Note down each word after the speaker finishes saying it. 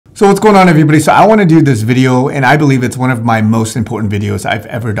So what's going on, everybody? So I want to do this video, and I believe it's one of my most important videos I've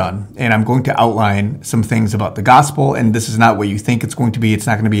ever done. And I'm going to outline some things about the gospel, and this is not what you think it's going to be. It's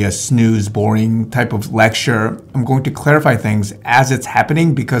not going to be a snooze, boring type of lecture. I'm going to clarify things as it's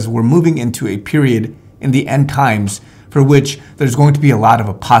happening because we're moving into a period in the end times for which there's going to be a lot of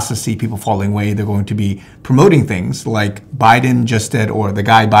apostasy, people falling away. They're going to be promoting things like Biden just did, or the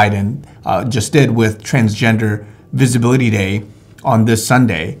guy Biden just did with Transgender Visibility Day on this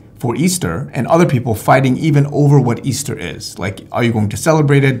Sunday for Easter, and other people fighting even over what Easter is. Like, are you going to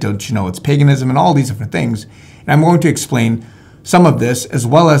celebrate it? Don't you know it's paganism? And all these different things. And I'm going to explain some of this as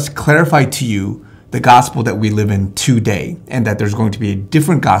well as clarify to you the gospel that we live in today, and that there's going to be a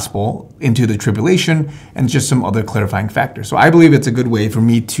different gospel into the tribulation and just some other clarifying factors. So I believe it's a good way for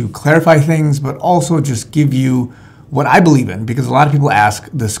me to clarify things, but also just give you what I believe in, because a lot of people ask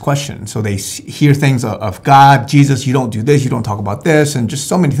this question. So they hear things of God, Jesus, you don't do this, you don't talk about this, and just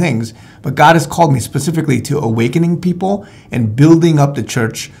so many things. But God has called me specifically to awakening people and building up the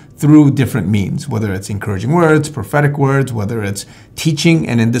church through different means, whether it's encouraging words, prophetic words, whether it's teaching.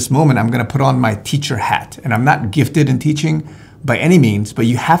 And in this moment, I'm going to put on my teacher hat. And I'm not gifted in teaching by any means, but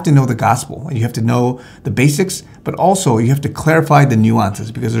you have to know the gospel and you have to know the basics, but also you have to clarify the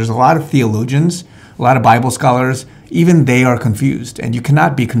nuances, because there's a lot of theologians, a lot of Bible scholars, even they are confused, and you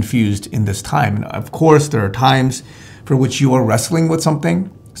cannot be confused in this time. And of course, there are times for which you are wrestling with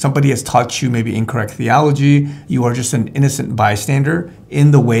something. Somebody has taught you maybe incorrect theology. You are just an innocent bystander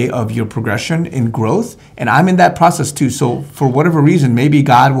in the way of your progression in growth. And I'm in that process too. So for whatever reason, maybe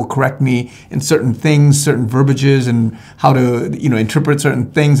God will correct me in certain things, certain verbiages, and how to, interpret certain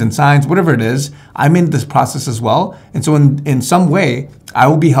things and signs, whatever it is. I'm in this process as well. And so in some way, I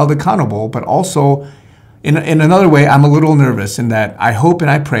will be held accountable, but also in another way, I'm a little nervous in that I hope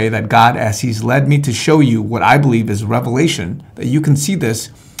and I pray that God, as He's led me to show you what I believe is revelation, that you can see this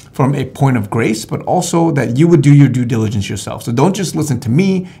from a point of grace, but also that you would do your due diligence yourself. So don't just listen to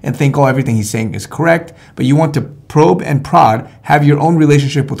me and think, oh, everything he's saying is correct, but you want to probe and prod, have your own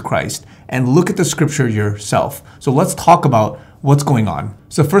relationship with Christ, and look at the scripture yourself. So let's talk about what's going on.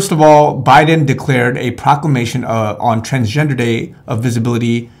 So first of all, Biden declared a proclamation on Transgender Day of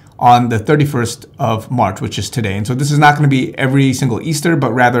Visibility on the 31st of March, which is today. And so this is not going to be every single Easter,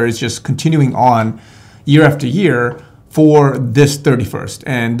 but rather it's just continuing on year after year for this 31st.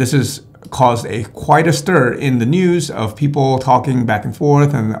 And this has caused quite a stir in the news of people talking back and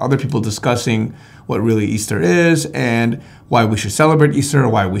forth and other people discussing what really Easter is and why we should celebrate Easter or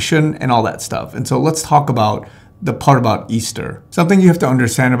why we shouldn't and all that stuff. And so let's talk about the part about Easter. Something you have to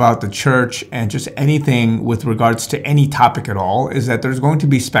understand about the church and just anything with regards to any topic at all is that there's going to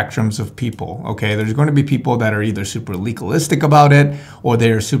be spectrums of people, okay? There's going to be people that are either super legalistic about it or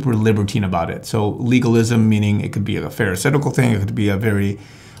they're super libertine about it. So legalism meaning it could be a pharisaical thing, it could be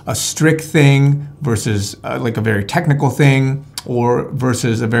a strict thing versus like a very technical thing, or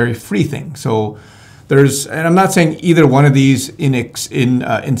versus a very free thing. So and I'm not saying either one of these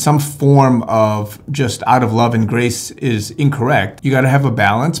in some form of just out of love and grace is incorrect. You got to have a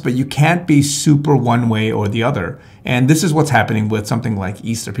balance, but you can't be super one way or the other. And this is what's happening with something like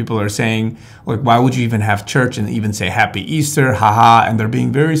Easter. People are saying, like, why would you even have church and even say Happy Easter, haha, and they're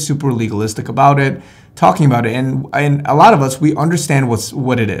being very super legalistic about it, talking about it. And a lot of us, we understand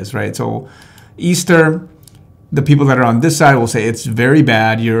what it is, right? So Easter, the people that are on this side will say it's very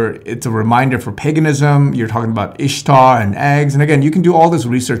bad. It's a reminder for paganism. You're talking about Ishtar and eggs. And again, you can do all this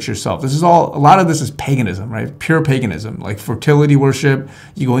research yourself. A lot of this is paganism, right? Pure paganism, like fertility worship.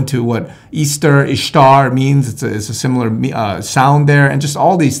 You go into what Easter, Ishtar means. It's a similar sound there, and just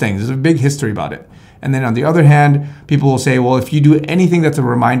all these things. There's a big history about it. And then on the other hand, people will say, well, if you do anything that's a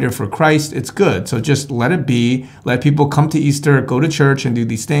reminder for Christ, it's good. So just let it be. Let people come to Easter, go to church and do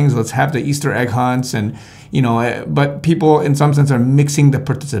these things. Let's have the Easter egg hunts. And, but people in some sense are mixing the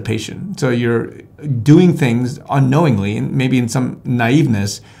participation. So you're doing things unknowingly, and maybe in some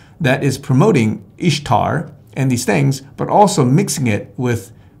naiveness, that is promoting Ishtar and these things, but also mixing it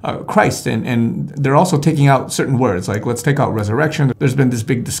with Christ, and they're also taking out certain words, like let's take out resurrection. There's been this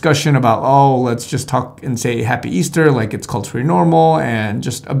big discussion about, let's just talk and say Happy Easter like it's culturally normal, and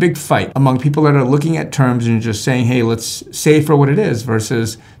just a big fight among people that are looking at terms and just saying, hey, let's say it for what it is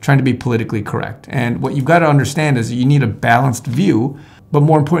versus trying to be politically correct. And what you've got to understand is you need a balanced view, but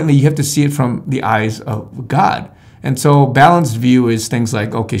more importantly, you have to see it from the eyes of God. And so balanced view is things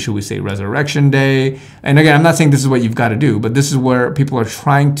like, okay, should we say Resurrection Day? And again, I'm not saying this is what you've got to do, but this is where people are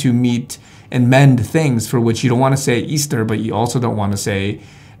trying to meet and mend things for which you don't want to say Easter, but you also don't want to say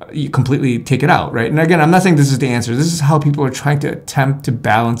you completely take it out, right? And again, I'm not saying this is the answer. This is how people are trying to attempt to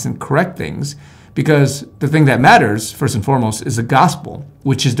balance and correct things Because the thing that matters, first and foremost, is the gospel,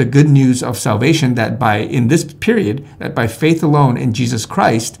 which is the good news of salvation that in this period, that by faith alone in Jesus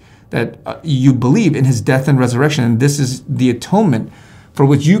Christ, that you believe in his death and resurrection. And this is the atonement for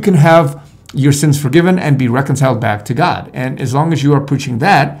which you can have your sins forgiven and be reconciled back to God. And as long as you are preaching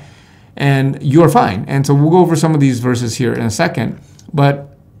that, and you are fine. And so we'll go over some of these verses here in a second.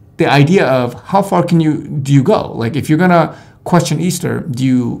 But the idea of how far do you go? Like, if you're going to question Easter, do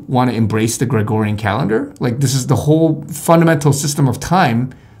you want to embrace the Gregorian calendar? Like, this is the whole fundamental system of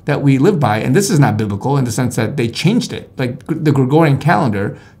time that we live by. And this is not biblical in the sense that they changed it. Like, the Gregorian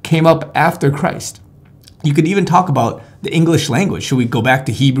calendar came up after Christ. You could even talk about the English language. Should we go back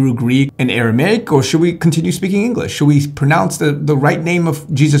to Hebrew, Greek, and Aramaic, or should we continue speaking English? Should we pronounce the right name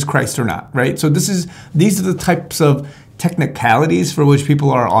of Jesus Christ or not, right? So these are the types of technicalities for which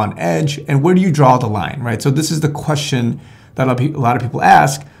people are on edge, and where do you draw the line, right? So this is the question that a lot of people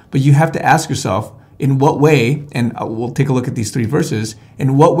ask, but you have to ask yourself, in what way, and we'll take a look at these 3 verses,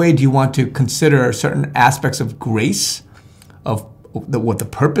 in what way do you want to consider certain aspects of grace, of what the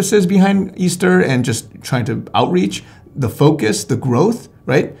purpose is behind Easter and just trying to outreach, the focus, the growth,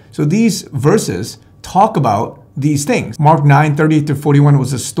 right? So these verses talk about these things. Mark 9:30-41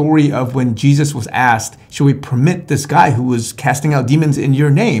 was a story of when Jesus was asked, should we permit this guy who was casting out demons in your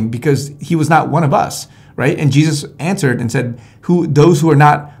name because he was not one of us, right? And Jesus answered and said, those who are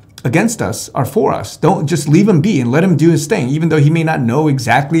not against us are for us. Don't just leave him be and let him do his thing, even though he may not know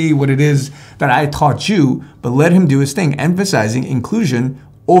exactly what it is that I taught you, but let him do his thing, emphasizing inclusion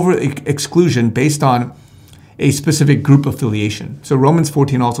over exclusion based on a specific group affiliation. So Romans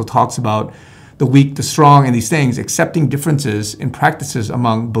 14 also talks about the weak, the strong, and these things, accepting differences in practices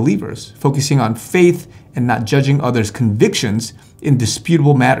among believers, focusing on faith and not judging others' convictions in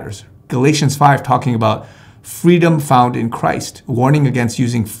disputable matters. Galatians 5 talking about freedom found in Christ, warning against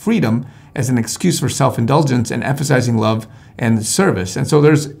using freedom as an excuse for self-indulgence and emphasizing love and service. And so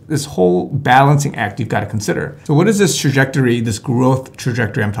there's this whole balancing act you've got to consider. So what is this trajectory, this growth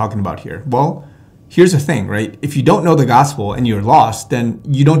trajectory I'm talking about here? Well, here's the thing, right? If you don't know the gospel and you're lost, then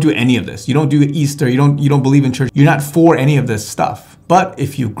you don't do any of this. You don't do Easter, you don't believe in church, you're not for any of this stuff. But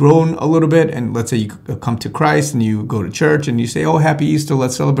if you've grown a little bit, and let's say you come to Christ and you go to church and you say, oh, happy Easter,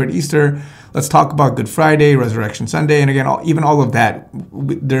 let's celebrate Easter. Let's talk about Good Friday, Resurrection Sunday. And again, even all of that,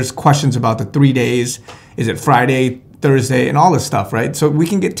 there's questions about the 3 days. Is it Friday, Thursday, and all this stuff, right? So we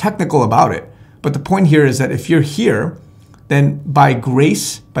can get technical about it. But the point here is that if you're here, then by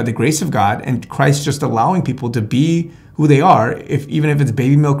the grace of God and Christ just allowing people to be who they are, even if it's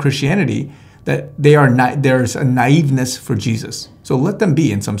baby milk Christianity, that there's a naiveness for Jesus. So let them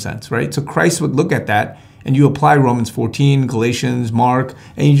be in some sense, right? So Christ would look at that, and you apply Romans 14, Galatians, Mark,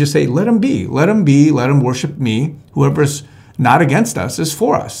 and you just say, let them be, let them worship me. Whoever's not against us is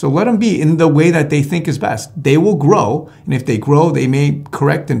for us. So let them be in the way that they think is best. They will grow, and if they grow, they may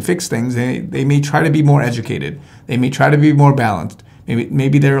correct and fix things. They may try to be more educated. They may try to be more balanced.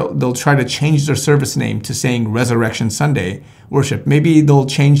 Maybe they'll try to change their service name to saying Resurrection Sunday worship. Maybe they'll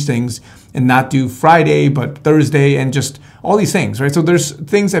change things and not do Friday, but Thursday, and just all these things, right? So there's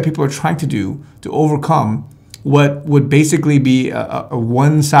things that people are trying to do to overcome what would basically be a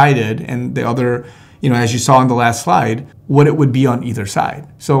one-sided, and the other, as you saw in the last slide, what it would be on either side.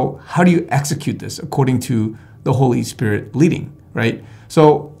 So how do you execute this according to the Holy Spirit leading, right?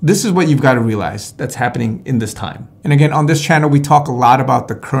 So this is what you've got to realize that's happening in this time. And again, on this channel, we talk a lot about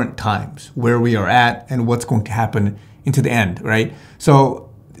the current times, where we are at and what's going to happen into the end, right? So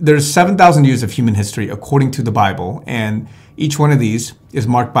there's 7,000 years of human history according to the Bible, and each one of these is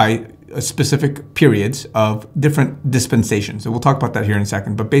marked by specific periods of different dispensations. So we'll talk about that here in a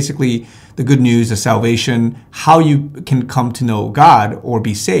second. But basically, the good news, the salvation, how you can come to know God or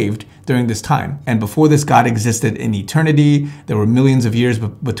be saved during this time. And before this, God existed in eternity. There were millions of years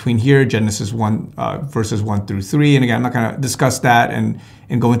between here, Genesis 1, verses 1 through 3. And again, I'm not going to discuss that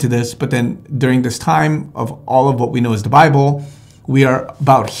and go into this. But then during this time of all of what we know as the Bible, we are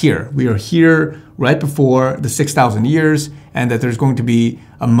about here. We are here right before the 6,000 years, and that there's going to be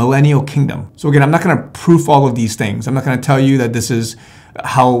a millennial kingdom. So again, I'm not going to proof all of these things. I'm not going to tell you that this is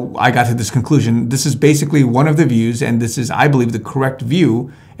how I got to this conclusion. This is basically one of the views, and this is, I believe, the correct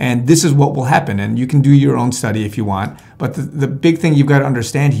view, and this is what will happen. And you can do your own study if you want. But the big thing you've got to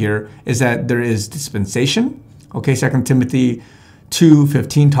understand here is that there is dispensation. Okay, 2 Timothy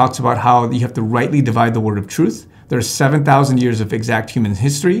 2:15 talks about how you have to rightly divide the word of truth. There's 7,000 years of exact human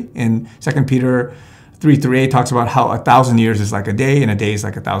history. In 2 Peter 3:8 talks about how 1,000 years is like a day, and a day is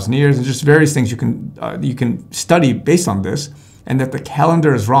like 1,000 years, and just various things you can study based on this, and that the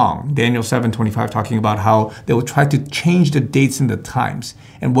calendar is wrong. Daniel 7:25 talking about how they will try to change the dates and the times.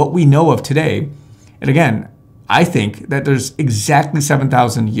 And what we know of today And again, I think that there's exactly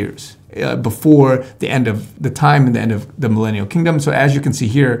 7,000 years before the end of the time and the end of the millennial kingdom. So as you can see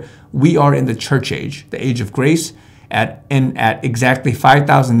here, we are in the church age, the age of grace. At exactly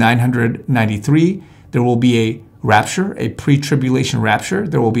 5,993, there will be a rapture, a pre-tribulation rapture.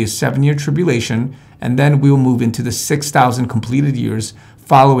 There will be a 7-year tribulation, and then we will move into the 6,000 completed years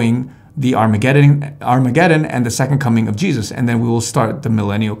following the Armageddon and the second coming of Jesus, and then we will start the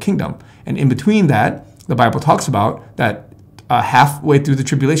millennial kingdom. And in between that, the Bible talks about that halfway through the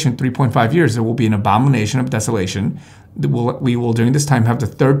tribulation, 3.5 years, there will be an abomination of desolation. We will during this time have the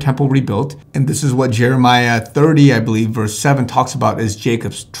third temple rebuilt. And this is what Jeremiah 30, I believe, verse 7 talks about as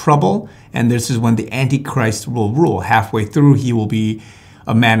Jacob's trouble. And this is when the Antichrist will rule. Halfway through, he will be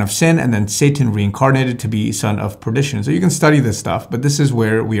a man of sin, and then Satan reincarnated to be son of perdition. So you can study this stuff, but this is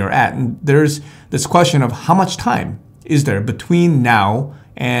where we are at. And there's this question of how much time is there between now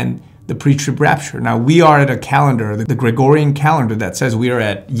and the pre-trib rapture. Now, we are at a calendar, the Gregorian calendar, that says we are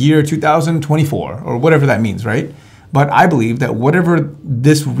at year 2024, or whatever that means, right? But I believe that whatever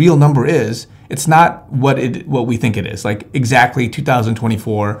this real number is, it's not what we think it is. Like exactly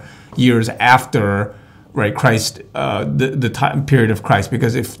 2024 years after, right, Christ, the time period of Christ.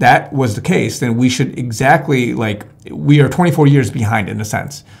 Because if that was the case, then we should exactly, like, we are 24 years behind in a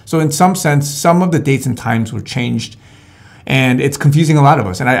sense. So in some sense, some of the dates and times were changed, and it's confusing a lot of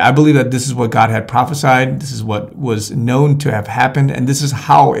us. And I believe that this is what God had prophesied. This is what was known to have happened. And this is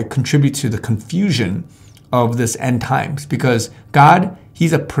how it contributes to the confusion of this end times. Because God,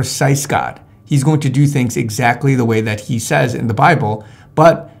 he's a precise God. He's going to do things exactly the way that he says in the Bible.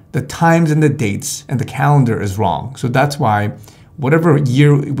 But the times and the dates and the calendar is wrong. So that's why whatever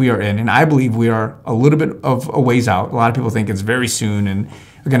year we are in, and I believe we are a little bit of a ways out. A lot of people think it's very soon. And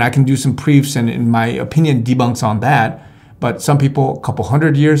again, I can do some proofs and in my opinion debunks on that. But some people, a couple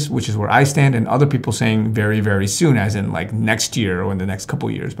hundred years, which is where I stand, and other people saying very, very soon, as in like next year or in the next couple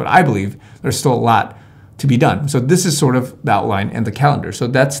of years. But I believe there's still a lot to be done. So this is sort of the outline and the calendar. So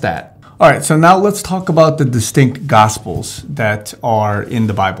that's that. All right, so now let's talk about the distinct gospels that are in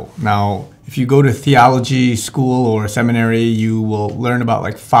the Bible. Now, if you go to theology school or seminary, you will learn about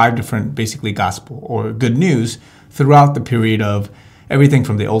like 5 different basically gospel or good news throughout the period of everything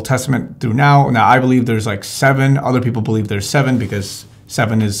from the Old Testament through now. Now, I believe there's like 7. Other people believe there's 7 because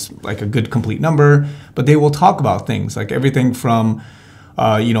 7 is like a good complete number. But they will talk about things like everything from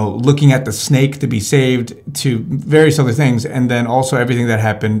looking at the snake to be saved to various other things. And then also everything that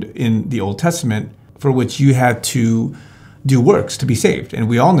happened in the Old Testament for which you had to do works to be saved. And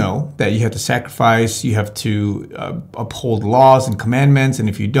we all know that you have to sacrifice, you have to uphold laws and commandments. And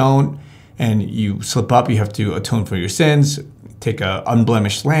if you don't, and you slip up, you have to atone for your sins, take a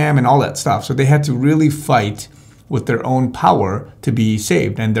unblemished lamb and all that stuff. So they had to really fight with their own power to be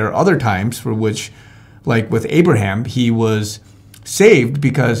saved. And there are other times for which, like with Abraham, he was saved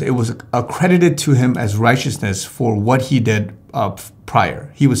because it was accredited to him as righteousness for what he did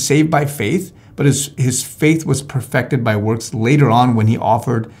prior. He was saved by faith, but his faith was perfected by works later on when he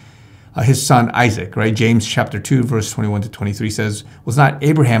offered his son Isaac, right? James chapter 2, verse 21 to 23 says, "Was not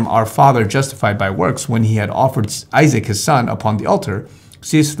Abraham our father justified by works when he had offered Isaac his son upon the altar?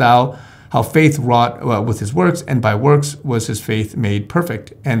 Seest thou how faith wrought with his works, and by works was his faith made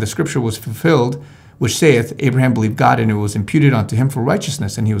perfect? And the scripture was fulfilled, which saith, Abraham believed God, and it was imputed unto him for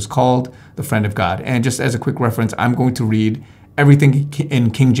righteousness, and he was called the friend of God." And just as a quick reference, I'm going to read everything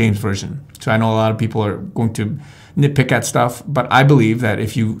in King James Version. So I know a lot of people are going to nitpick at stuff, but I believe that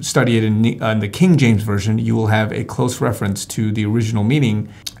if you study it in the King James Version, you will have a close reference to the original meaning.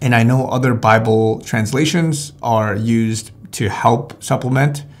 And I know other Bible translations are used to help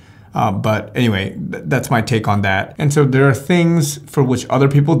supplement. But anyway, that's my take on that. And so there are things for which other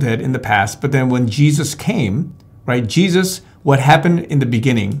people did in the past, but then when Jesus came, right, Jesus, what happened in the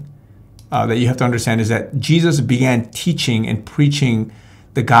beginning that you have to understand is that Jesus began teaching and preaching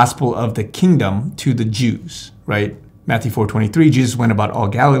the gospel of the kingdom to the Jews, right? Matthew 4:23, Jesus went about all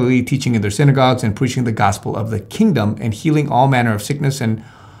Galilee, teaching in their synagogues and preaching the gospel of the kingdom and healing all manner of sickness and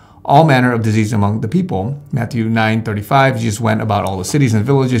all manner of disease among the people. Matthew 9:35, Jesus went about all the cities and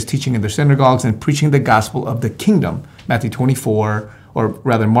villages, teaching in their synagogues and preaching the gospel of the kingdom. Matthew 24, or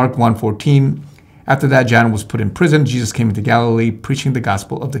rather Mark 1:14, after that John was put in prison, Jesus came into Galilee, preaching the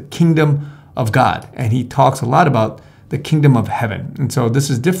gospel of the kingdom of God. And he talks a lot about the kingdom of heaven. And so this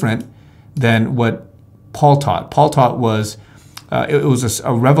is different than what Paul taught. Paul taught was, it was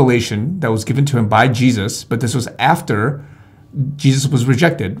a revelation that was given to him by Jesus, but this was after Jesus was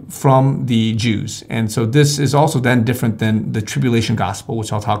rejected from the Jews. And so this is also then different than the tribulation gospel,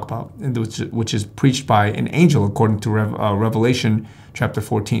 which I'll talk about, which is preached by an angel according to Revelation chapter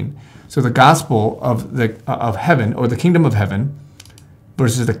 14. So the gospel of heaven, or the kingdom of heaven,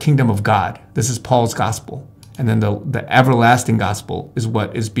 versus the kingdom of God. This is Paul's gospel. And then the everlasting gospel is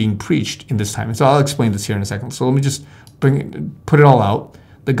what is being preached in this time. And so I'll explain this here in a second. So let me just put it all out.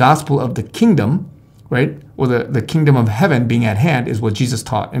 The gospel of the kingdom, right, or the kingdom of heaven being at hand is what Jesus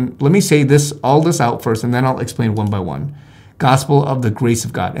taught. And let me say all this out first, and then I'll explain one by one. Gospel of the grace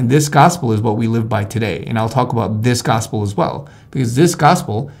of God. And this gospel is what we live by today. And I'll talk about this gospel as well, because this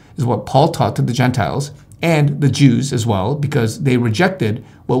gospel is what Paul taught to the Gentiles and the Jews as well, because they rejected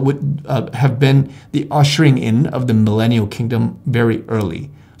what would have been the ushering in of the millennial kingdom very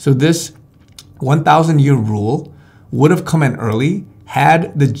early. So this 1,000-year rule would have come in early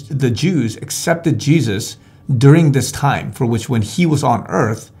had the Jews accepted Jesus during this time, for which when he was on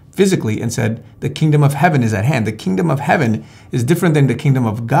earth physically and said, the kingdom of heaven is at hand. The kingdom of heaven is different than the kingdom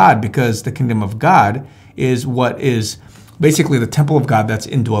of God, because the kingdom of God is what is basically the temple of God that's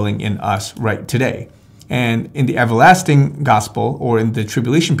indwelling in us right today. And in the everlasting gospel, or in the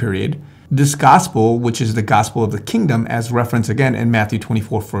tribulation period, this gospel, which is the gospel of the kingdom, as referenced again in Matthew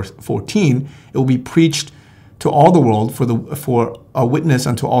 24:14, it will be preached to all the world for a witness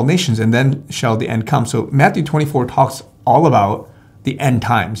unto all nations, and then shall the end come. So Matthew 24 talks all about the end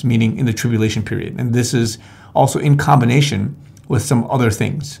times, meaning in the tribulation period. And this is also in combination with some other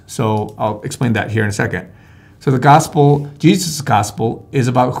things. So I'll explain that here in a second. So the gospel, Jesus' gospel, is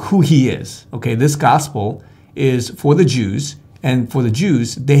about who he is. Okay, this gospel is for the Jews, and for the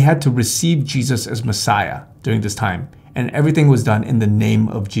Jews, they had to receive Jesus as Messiah during this time. And everything was done in the name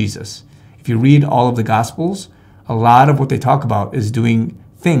of Jesus. If you read all of the gospels, a lot of what they talk about is doing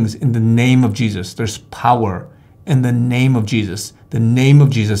things in the name of Jesus. There's power in the name of Jesus. The name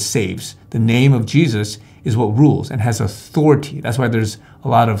of Jesus saves. The name of Jesus is what rules and has authority. That's why there's a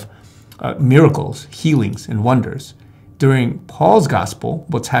lot of miracles, healings, and wonders. During Paul's gospel,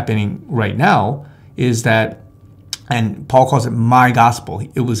 what's happening right now is that, and Paul calls it my gospel,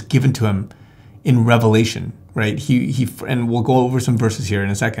 it was given to him in revelation, right? And we'll go over some verses here in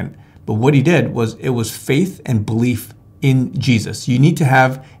a second. But what he did was, it was faith and belief in Jesus. You need to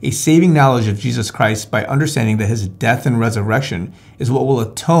have a saving knowledge of Jesus Christ by understanding that his death and resurrection is what will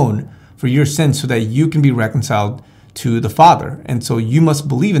atone for your sins so that you can be reconciled to the Father. And so you must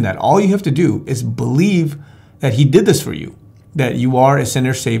believe in that. All you have to do is believe that he did this for you, that you are a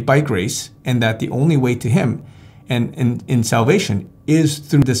sinner saved by grace, and that the only way to him and in salvation is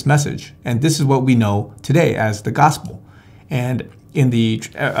through this message. And this is what we know today as the gospel. And in the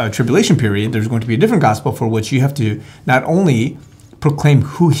tribulation period, there's going to be a different gospel for which you have to not only proclaim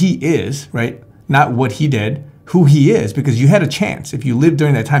who he is, right? Not what he did, who he is, because you had a chance. If you lived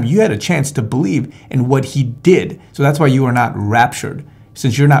during that time, you had a chance to believe in what he did. So that's why you are not raptured.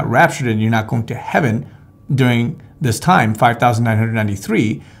 Since you're not raptured and you're not going to heaven during this time,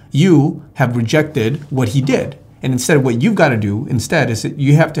 5,993, you have rejected what he did. And instead, what you've got to do instead is that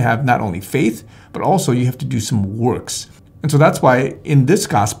you have to have not only faith, but also you have to do some works. And so that's why in this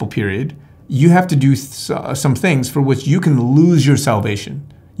gospel period, you have to do some things for which you can lose your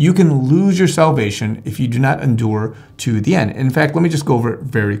salvation. You can lose your salvation if you do not endure to the end. In fact, let me just go over it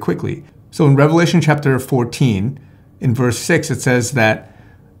very quickly. So in Revelation chapter 14, in verse 6, it says that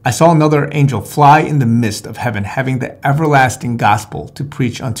I saw another angel fly in the midst of heaven, having the everlasting gospel to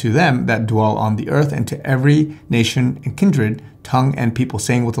preach unto them that dwell on the earth, and to every nation and kindred, tongue and people,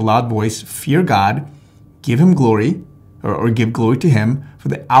 saying with a loud voice, fear God, give him glory, or give glory to him, for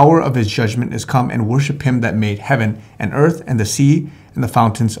the hour of his judgment is come, and worship him that made heaven and earth and the sea and the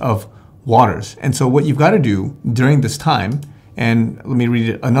fountains of waters. And so what you've got to do during this time, and let me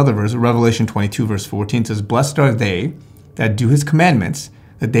read another verse, Revelation 22 verse 14 says, blessed are they that do his commandments,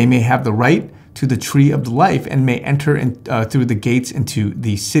 that they may have the right to the tree of the life and may enter in, through the gates into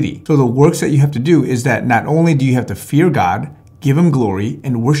the city. So the works that you have to do is that not only do you have to fear God, give him glory,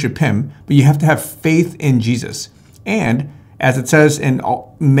 and worship him, but you have to have faith in Jesus. And as it says in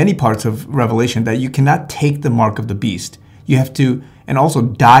many parts of Revelation, that you cannot take the mark of the beast. You have to, and also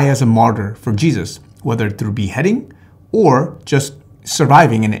die as a martyr for Jesus, whether through beheading or just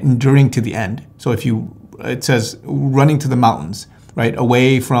surviving and enduring to the end. So it says running to the mountains, right,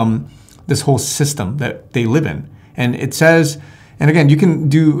 away from this whole system that they live in. And it says, and again, you can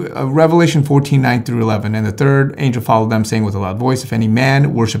do Revelation 14:9 through 11. And the third angel followed them, saying with a loud voice, if any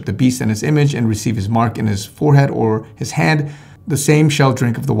man worship the beast and his image and receive his mark in his forehead or his hand, the same shall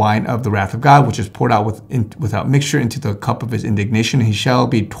drink of the wine of the wrath of God, which is poured out without mixture into the cup of his indignation. And he shall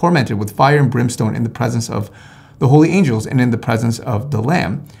be tormented with fire and brimstone in the presence of the holy angels and in the presence of the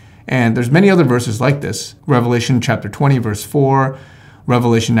Lamb. And there's many other verses like this. Revelation chapter 20, verse 4,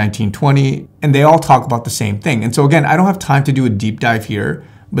 Revelation 19:20, and they all talk about the same thing. And so again, I don't have time to do a deep dive here,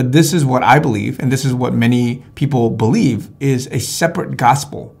 But this is what I believe, and this is what many people believe, is a separate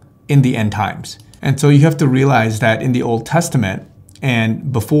gospel in the end times. And so you have to realize that in the Old Testament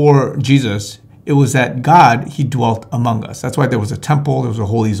and before Jesus, it was that God, he dwelt among us. That's why there was a temple, there was a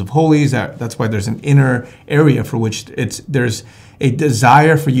holies of holies. That's why there's an inner area for which there's a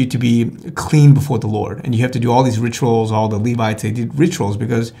desire for you to be clean before the Lord. And you have to do all these rituals. All the Levites, they did rituals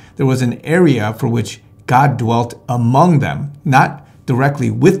because there was an area for which God dwelt among them, not directly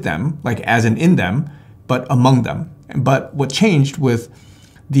with them, like as in them, but among them. But what changed with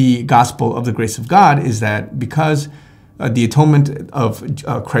the gospel of the grace of God is that because the atonement of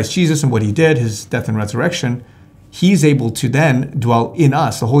Christ Jesus and what he did, his death and resurrection, he's able to then dwell in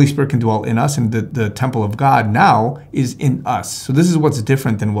us. The Holy Spirit can dwell in us, and the temple of God now is in us. So this is what's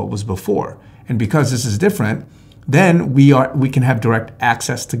different than what was before. And because this is different, then we can have direct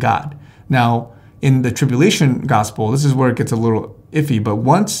access to God. Now, in the tribulation gospel, this is where it gets a little iffy, but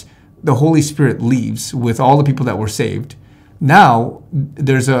once the Holy Spirit leaves with all the people that were saved, now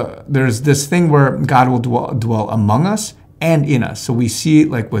there's this thing where God will dwell among us and in us. So we see,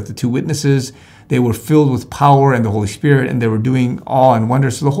 like with the two witnesses, they were filled with power and the Holy Spirit, and they were doing awe and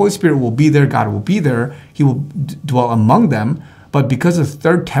wonder. So the Holy Spirit will be there, God will be there, he will dwell among them. But because the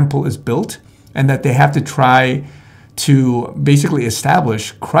third temple is built and that they have to try to basically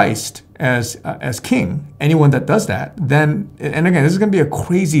establish Christ as king, anyone that does that, then, and again, this is going to be a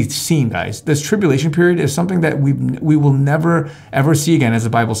crazy scene, guys. This tribulation period is something that we will never ever see again, as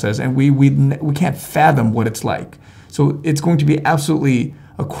the Bible says, and we can't fathom what it's like. So it's going to be absolutely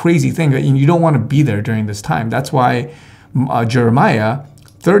a crazy thing, and you don't want to be there during this time. That's why Jeremiah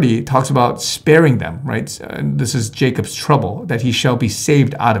 30 talks about sparing them, right? This is Jacob's trouble, that he shall be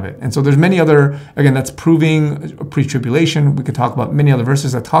saved out of it. And so there's many other, again, that's proving pre-tribulation. We could talk about many other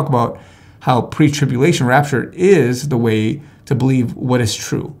verses that talk about how pre-tribulation rapture is the way to believe what is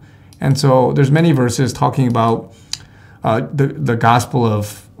true. And so there's many verses talking about the gospel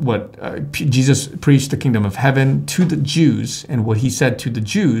of what Jesus preached, the kingdom of heaven to the Jews, and what he said to the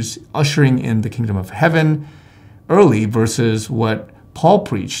Jews, ushering in the kingdom of heaven early versus what Paul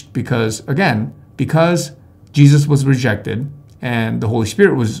preached, because Jesus was rejected and the Holy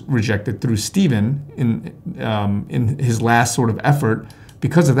Spirit was rejected through Stephen in his last sort of effort.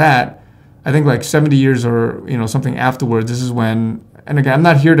 Because of that, I think like 70 years or something afterwards, this is when, and again, I'm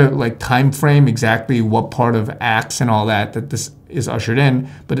not here to like time frame exactly what part of Acts and all that this is ushered in,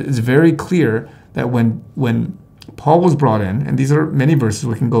 but it's very clear that when Paul was brought in, and these are many verses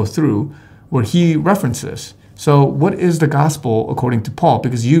we can go through where he references this. So what is the gospel according to Paul?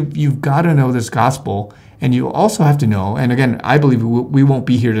 Because you've got to know this gospel, and you also have to know, and again, I believe we won't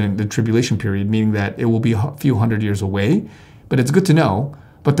be here during the tribulation period, meaning that it will be a few hundred years away, but it's good to know.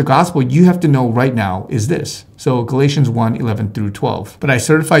 But the gospel you have to know right now is this. So Galatians 1:11 through 12. But I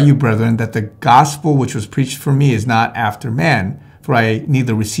certify you, brethren, that the gospel which was preached for me is not after man. For I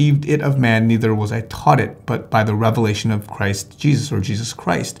neither received it of man, neither was I taught it, but by the revelation of Christ Jesus, or Jesus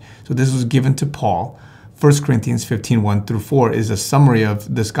Christ. So this was given to Paul. 1 Corinthians 15:1 through 4 is a summary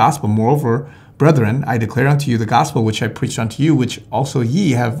of this gospel. Moreover, brethren, I declare unto you the gospel which I preached unto you, which also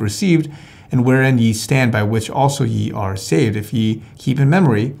ye have received, and wherein ye stand, by which also ye are saved, if ye keep in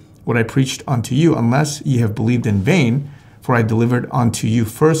memory what I preached unto you, unless ye have believed in vain. For I delivered unto you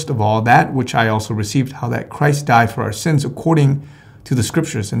first of all that which I also received, how that Christ died for our sins according to the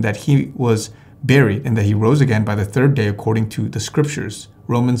Scriptures, and that he was buried, and that he rose again by the third day according to the Scriptures.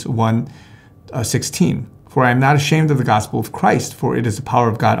 Romans 1:16. For I am not ashamed of the gospel of Christ, for it is the power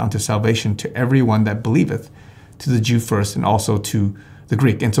of God unto salvation to every one that believeth, to the Jew first, and also to the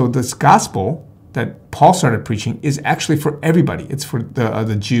Greek. And so this gospel that Paul started preaching is actually for everybody. It's for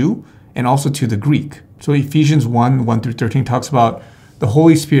the Jew and also to the Greek. So Ephesians 1:1 through 13 talks about the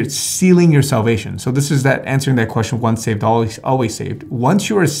Holy Spirit sealing your salvation. So this is that answering that question, once saved, always saved. Once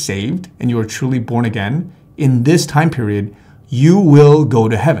you are saved and you are truly born again, in this time period, you will go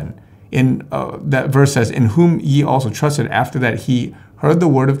to heaven. In that verse says, in whom ye also trusted, after that he heard the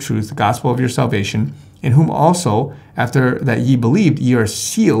word of truth, the gospel of your salvation, in whom also, after that ye believed, ye were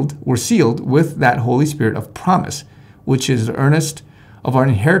sealed with that Holy Spirit of promise, which is the earnest of our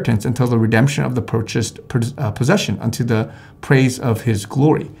inheritance until the redemption of the purchased possession, unto the praise of his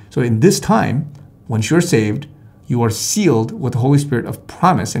glory. So in this time, once you're saved, you are sealed with the Holy Spirit of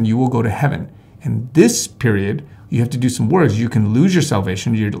promise, and you will go to heaven. In this period, you have to do some works. You can lose your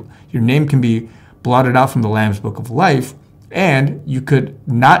salvation. Your name can be blotted out from the Lamb's book of life, and you could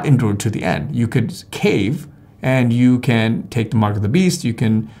not endure to the end. You could cave, and you can take the mark of the beast. You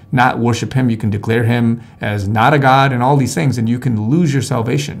can not worship him. You can declare him as not a god and all these things, and you can lose your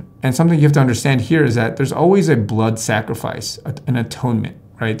salvation. And something you have to understand here is that there's always a blood sacrifice, an atonement,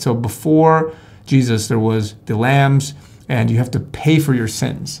 right? So before Jesus, there was the lambs, and you have to pay for your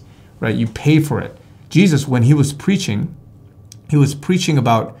sins, right? You pay for it. Jesus, when he was preaching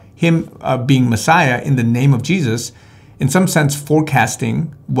about him being Messiah in the name of Jesus, in some sense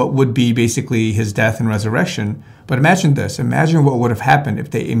forecasting what would be basically his death and resurrection. But imagine this. Imagine what would have happened if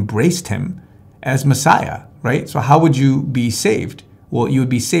they embraced him as Messiah, right? So how would you be saved? Well, you would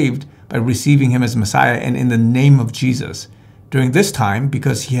be saved by receiving him as Messiah and in the name of Jesus. During this time,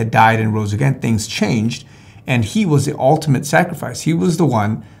 because he had died and rose again, things changed, and he was the ultimate sacrifice. He was the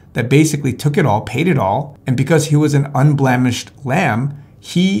one that basically took it all, paid it all, and because he was an unblemished lamb,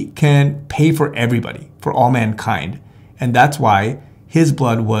 he can pay for everybody, for all mankind. And that's why his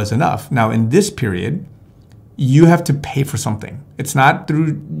blood was enough. Now, in this period, you have to pay for something. It's not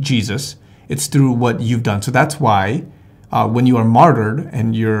through Jesus, it's through what you've done. So that's why when you are martyred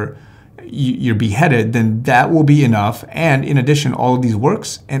and you're beheaded, then that will be enough. And in addition, all of these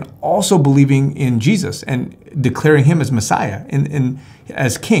works, and also believing in Jesus and declaring him as Messiah and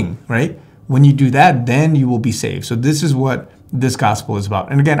as King, right? When you do that, then you will be saved. So this is what this gospel is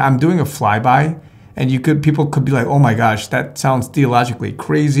about. And again, I'm doing a flyby, and people could be like, oh my gosh, that sounds theologically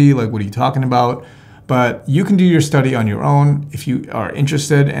crazy. Like, what are you talking about? But you can do your study on your own if you are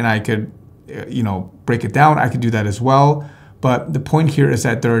interested, and I could, break it down. I could do that as well. But the point here is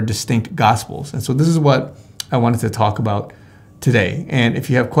that there are distinct gospels. And so this is what I wanted to talk about today. And if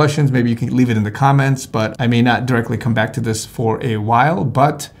you have questions, maybe you can leave it in the comments, but I may not directly come back to this for a while,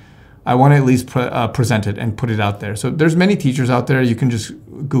 but I want to at least present it and put it out there. So there's many teachers out there. You can just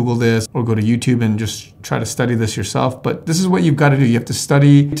Google this or go to YouTube and just try to study this yourself. But this is what you've got to do. You have to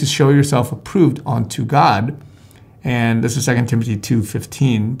study to show yourself approved unto God. And this is 2 Timothy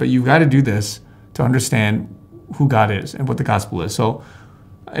 2:15. But you've got to do this to understand who God is and what the gospel is. So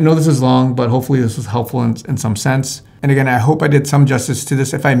I know this is long, but hopefully this was helpful in some sense. And again, I hope I did some justice to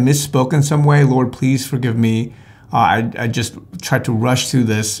this. If I misspoke in some way, Lord, please forgive me. I just tried to rush through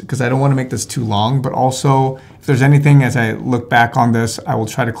this because I don't want to make this too long. But also, if there's anything as I look back on this, I will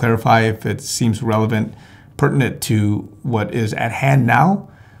try to clarify if it seems relevant, pertinent to what is at hand now,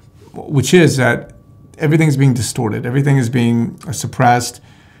 which is that everything's being distorted. Everything is being suppressed.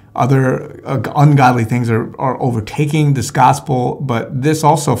 Other ungodly things are overtaking this gospel. But this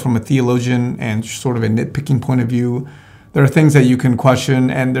also, from a theologian and sort of a nitpicking point of view, there are things that you can question,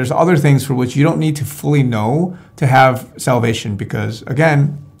 and there's other things for which you don't need to fully know to have salvation. Because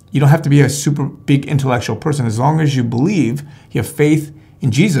again, you don't have to be a super big intellectual person. As long as you believe, you have faith in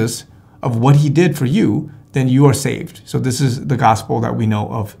Jesus of what he did for you, then you are saved. So this is the gospel that we know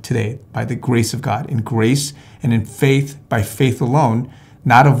of today, by the grace of God, in grace and in faith, by faith alone,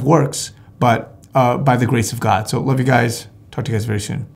 not of works, but by the grace of God. So love you guys. Talk to you guys very soon.